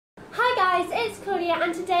guys, it's Claudia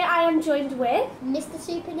and today I am joined with Mr.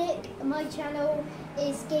 Super Nick. My channel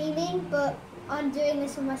is gaming, but I'm doing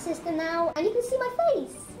this with my sister now and you can see my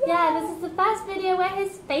face. Yeah, this is the first video where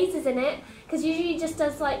his face is in it because usually he just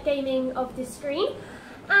does like gaming of the screen.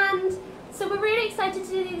 And so we're really excited to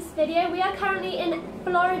do this video. We are currently in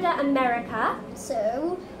Florida, America.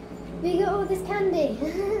 So we got all this candy.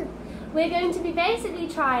 We're going to be basically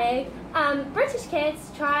trying British kids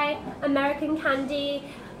try American candy,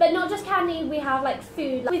 but not just candy, we have like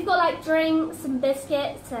food. We've got like drinks and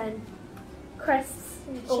biscuits and crisps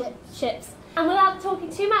and chips. And without talking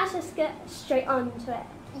too much, let's get straight on to it.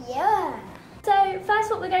 Yeah. So first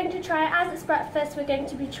what we're going to try, as it's breakfast, we're going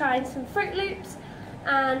to be trying some Fruit Loops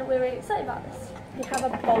and we're really excited about this. We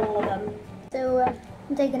have a bowl of them. So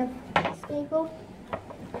I'm taking a spoonful.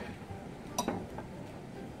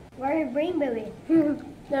 Very rainbowy.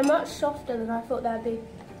 They're much softer than I thought they'd be.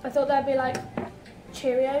 I thought they'd be like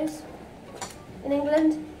Cheerios in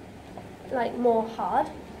England, like more hard.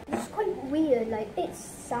 It's quite weird, like it's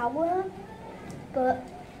sour, but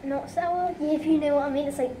not sour. Yeah, if you know what I mean,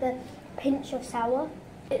 it's like the pinch of sour.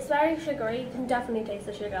 It's very sugary, you can definitely taste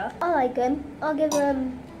the sugar. I like them. I'll give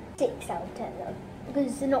them 6 out of 10 though,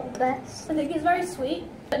 because they're not the best. I think it's very sweet,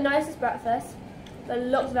 but nice as breakfast, but it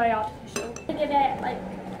looks very artificial. I give it like,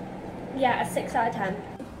 yeah, a 6 out of 10.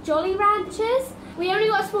 Jolly Ranchers. We only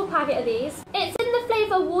got a small packet of these. It's in the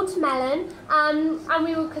flavour watermelon, and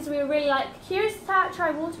because we were really like curious to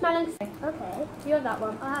try watermelon. Okay. You have that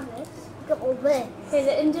one. I'll have this. Got all this. Okay,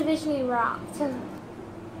 they're individually wrapped.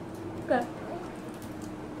 Go.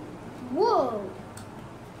 Whoa.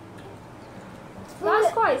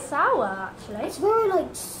 That's quite sour, actually. It's very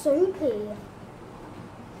like soapy.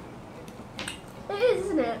 It is,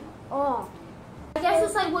 isn't it? Oh. I guess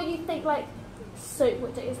it's like what you think like soap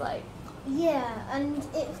would taste like. Yeah, and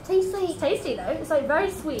it tastes like... It's tasty though. It's like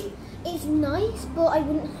very sweet. It's nice, but I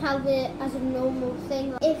wouldn't have it as a normal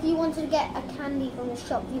thing. If you wanted to get a candy from the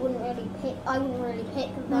shop, you wouldn't really pick. I wouldn't really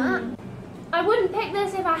pick that. I wouldn't pick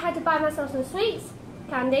this if I had to buy myself some sweets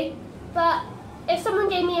candy, but if someone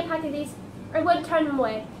gave me a pack of these, I wouldn't turn them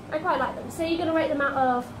away. I quite like them. So you're gonna rate them out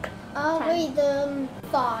of 10? I'll rate them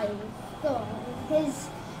 5. Because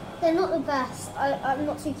they're not the best. I'm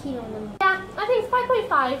not too keen on them. Yeah, I think it's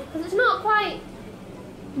 5.5 because it's not quite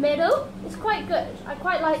middle. It's quite good. I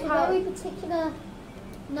quite like how. A very particular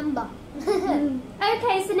number.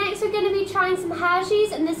 Okay, so next we're going to be trying some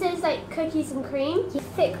Hershey's, and this is like cookies and cream,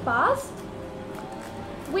 thick bars.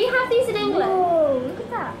 We have these in England. Whoa, look at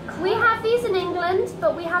that. We have these in England,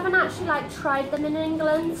 but we haven't actually like tried them in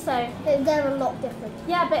England, so. They're a lot different.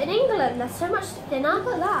 Yeah, but in England they're so much thinner.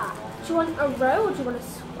 Look at that. Do you want a row or do you want a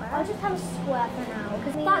square? I'll just have a square for now.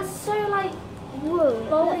 Because that's so like whoa,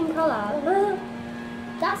 bold in colour.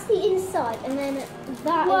 That's the inside, and then that is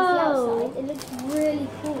the outside. It looks really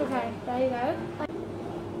cool. Okay, there you go.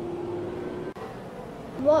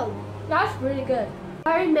 Whoa. That's really good.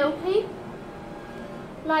 Very milky.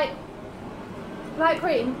 Like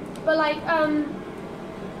cream, but like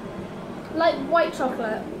white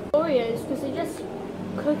chocolate. Oreos, because they're just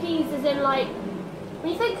cookies, as in like,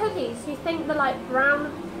 when you think cookies, you think the like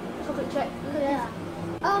brown chocolate chip. Yeah.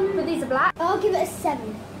 But these are black. I'll give it a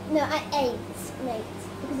 7. No, an 8. An 8.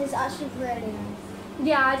 Because it's actually really nice.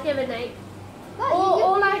 Yeah, I'd give it an 8.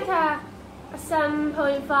 Or like a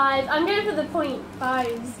 7.5. I'm going for the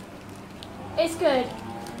 0.5s. It's good.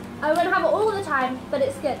 I wouldn't have it all the time, but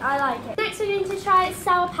it's good. I like it. Next we're going to try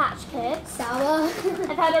Sour Patch Kids. Sour.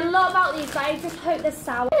 I've heard a lot about these, but I just hope they're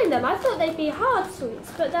sour. I thought they'd be hard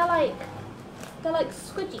sweets, but they're like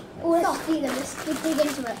squidgy. Oh, let's see them. Let's dig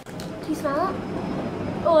into it. Do you smell that?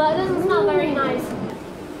 Oh, that doesn't smell very nice.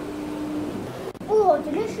 Oh,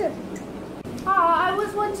 delicious. Oh, I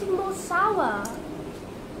was wanting more sour.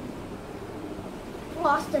 Oh,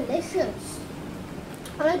 that's delicious.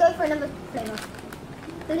 I'm going to go for another flavour.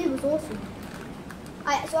 Blue was awesome.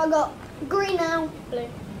 Alright, so I got green now. Blue.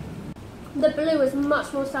 The blue is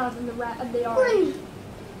much more sour than the red and the orange. Green.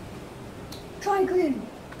 Try green.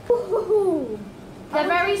 Ooh. They're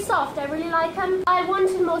very soft. I really like them. I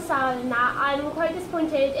wanted more sour than that. I'm quite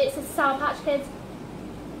disappointed. It's a Sour Patch Kids,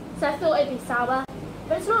 so I thought it'd be sour,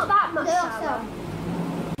 but it's not that much sour.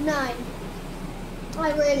 9.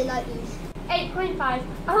 I really like these. 8.5.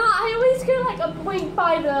 I always go like a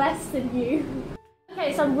 0.5 less than you.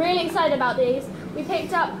 Okay, so I'm really excited about these. We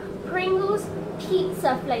picked up Pringles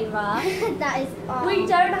pizza flavour. That is We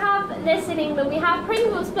don't have this in England. We have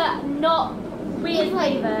Pringles, but not weird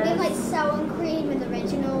flavours. We have like sour cream and the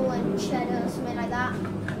original and cheddar or something like that.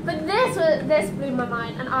 But this blew my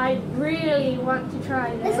mind, and I really want to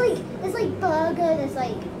try this. There's like burger, there's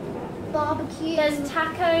like barbecue. There's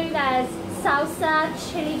taco, there's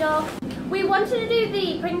salsa, chili dog. We wanted to do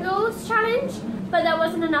the Pringles challenge, but there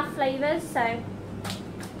wasn't enough flavours, so.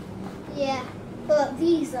 Yeah, but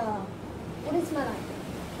these are, what does it smell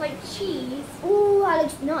like? Like cheese. Ooh, that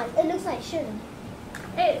looks nice. It looks like sugar.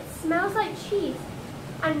 It smells like cheese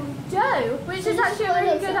and dough, which is actually a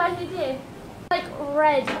really good idea. Like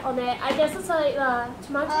red on it. I guess it's like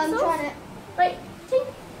tomato sauce. I'm trying it. Wait, tink.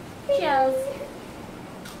 Cheers.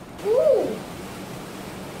 Ooh.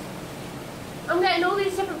 I'm getting all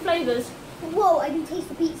these different flavours. Whoa, I can taste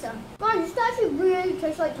the pizza. Guys, this actually really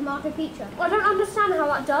tastes like tomato pizza. I don't understand how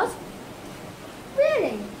that does.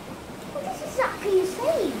 Really? Well, that's exactly the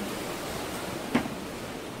same.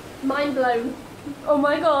 Mind blown. Oh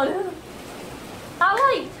my god. That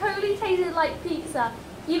like totally tasted like pizza.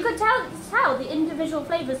 You could tell the individual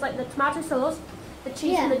flavours, like the tomato sauce, the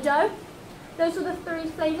cheese and the dough. Those are the 3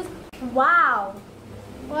 flavours. Wow.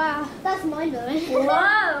 Wow, that's mind blowing.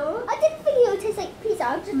 Whoa. I didn't think it would taste like pizza.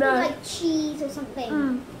 I was just thinking like cheese or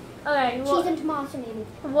something. Okay. Cheese and tomato maybe.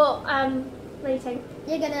 What what do you think?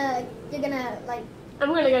 You're gonna like. I'm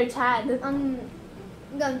gonna go 10. I'm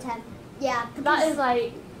going 10. Yeah. That is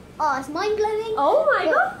like. Oh, it's mind blowing. Oh my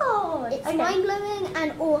god. It's mind blowing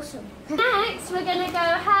and awesome. Next, we're gonna go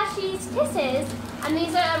Hershey's Kisses, and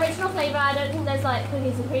these are original flavour. I don't think there's like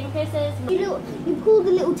cookies and cream kisses. You pull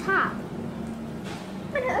the little tab.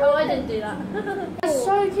 Oh, I didn't do that. They're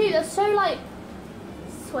so cute. They're so like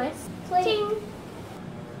Swiss. Ting.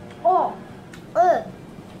 Oh.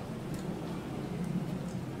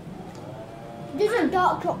 This is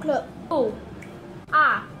dark chocolate. Oh.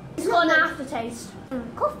 Ah. It's got an aftertaste.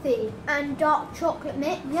 Coffee and dark chocolate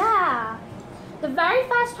mix. Yeah. The very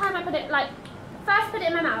first time I put it in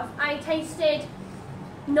my mouth, I tasted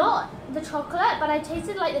not the chocolate, but I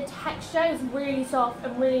tasted like the texture. It was really soft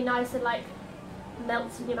and really nice and like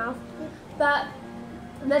melts in your mouth. But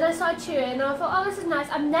then I started chewing and I thought, oh, this is nice.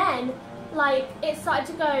 And then like it started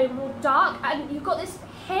to go more dark and you got this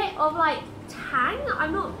hit of like tang.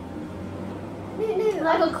 I'm not. No.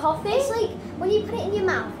 Like a coffee? It's like when you put it in your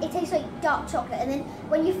mouth, it tastes like dark chocolate, and then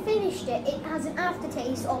when you finished it, it has an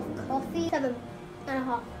aftertaste of coffee.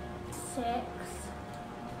 7.5. 6.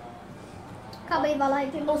 Can't believe I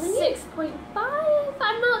liked it more than you. 6.5?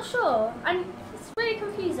 I'm not sure. It's really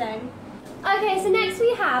confusing. Okay, so next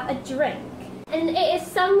we have a drink, and it is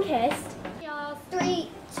sun-kissed. 3,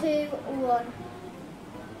 2, 1.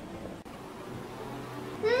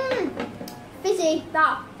 Fizzy.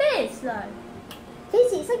 That fizz though.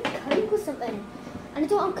 Fizzy, it's like Coke or something. And I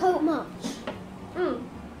don't want Coke much.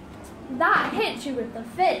 That hits you with the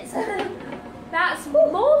fizz. That's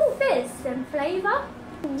more fizz than flavour.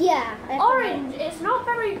 Yeah. Orange, it's not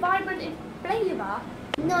very vibrant in flavour.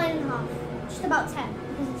 9.5. Just about 10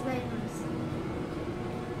 because it's very nice.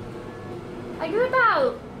 I give it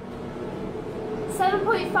about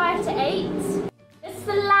 7.5 to 8. This is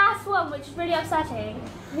the last one, which is really upsetting.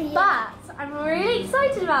 Yeah. But I'm really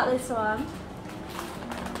excited about this one.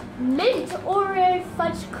 Mint Oreo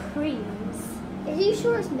fudge creams. Are you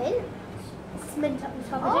sure it's mint? It's mint up the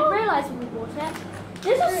top. I didn't realise when we bought it.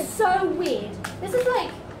 This is so weird. This is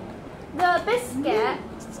like the biscuit,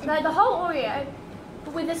 like the whole Oreo,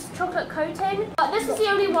 with this chocolate coating. But this was the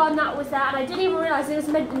only one that was there, and I didn't even realise it was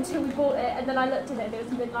mint until we bought it, and then I looked at it and it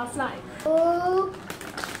was mint last night. Oh,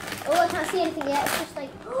 I can't see anything yet. It's just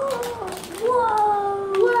like,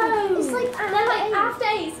 whoa! It's like they're like after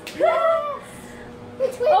eight. Yes.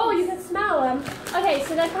 Oh, you can smell them. Okay,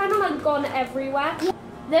 so they're kind of like gone everywhere. Yeah.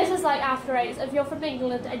 This is like after eights. If you're from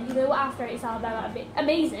England and you know what after eights are, they're like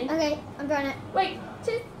amazing. Okay, I'm trying it. Wait,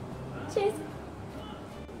 cheers.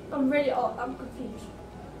 I'm confused.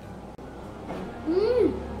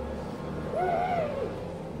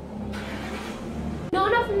 Not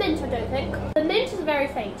enough mint, I don't think. The mint is very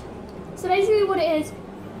faint. So basically what it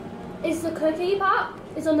is the cookie part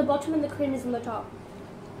is on the bottom and the cream is on the top.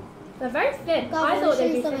 They're very thin. Guys, I thought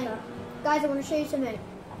they'd be thicker. Guys, I want to show you something.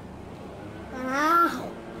 Wow.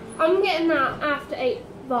 I'm getting that after 8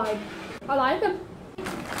 vibe. I like them.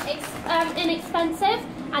 It's inexpensive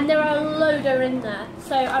and there are a loader in there.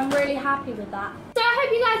 So I'm really happy with that. So I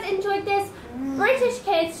hope you guys enjoyed this. British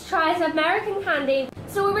kids tries American candy.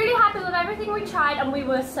 So we're really happy with everything we tried and we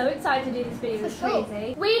were so excited to do this video. It was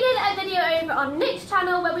crazy. We did a video over on Nick's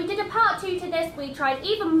channel where we did a part 2 to this. We tried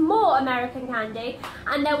even more American candy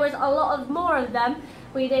and there was a lot of more of them.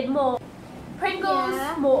 We did more Pringles,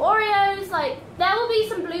 more Oreos, like there will be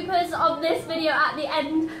some bloopers of this video at the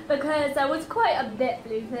end because there was quite a bit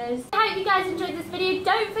bloopers. I hope you guys enjoyed this video.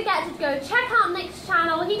 Don't forget to go check out Nick's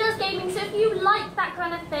channel. He does gaming, so if you like that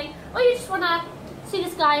kind of thing or you just want to see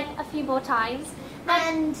this guy a few more times,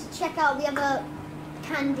 and check out the other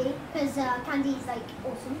candy because candy is like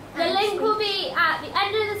awesome. The link will be at the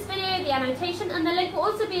end of this video, the annotation, and the link will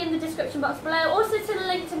also be in the description box below. Also to the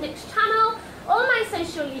link to Nick's channel. All my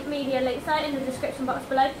social media links are in the description box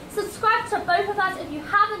below. Subscribe to both of us if you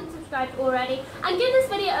haven't subscribed already, and give this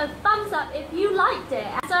video a thumbs up if you liked it.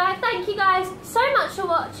 So I thank you guys so much for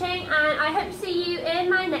watching, and I hope to see you in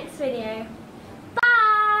my next video.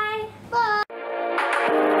 Bye! Bye!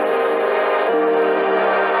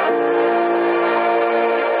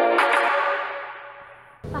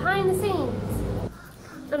 Behind the scenes.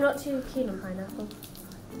 I'm not too keen on pineapple.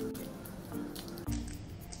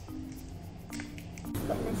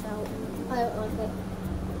 Got this out. I don't like it.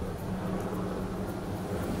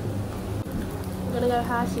 I'm gonna go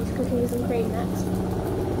Hershey's cookies and cream next.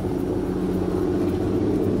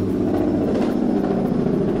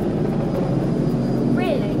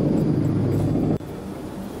 Really?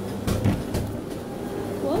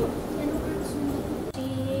 What?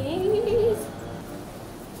 Jeez.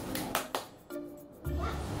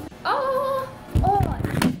 Oh! Oh, I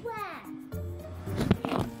swear.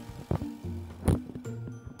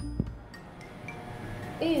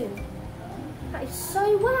 Ew. That is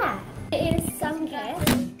so wet. It is sun-kissed.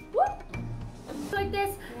 Whoop! Like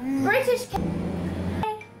this British kiss.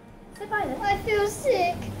 Say bye then. I feel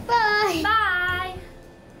sick. Bye. Bye!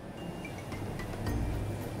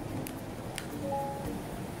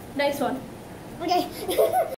 Next one. Okay.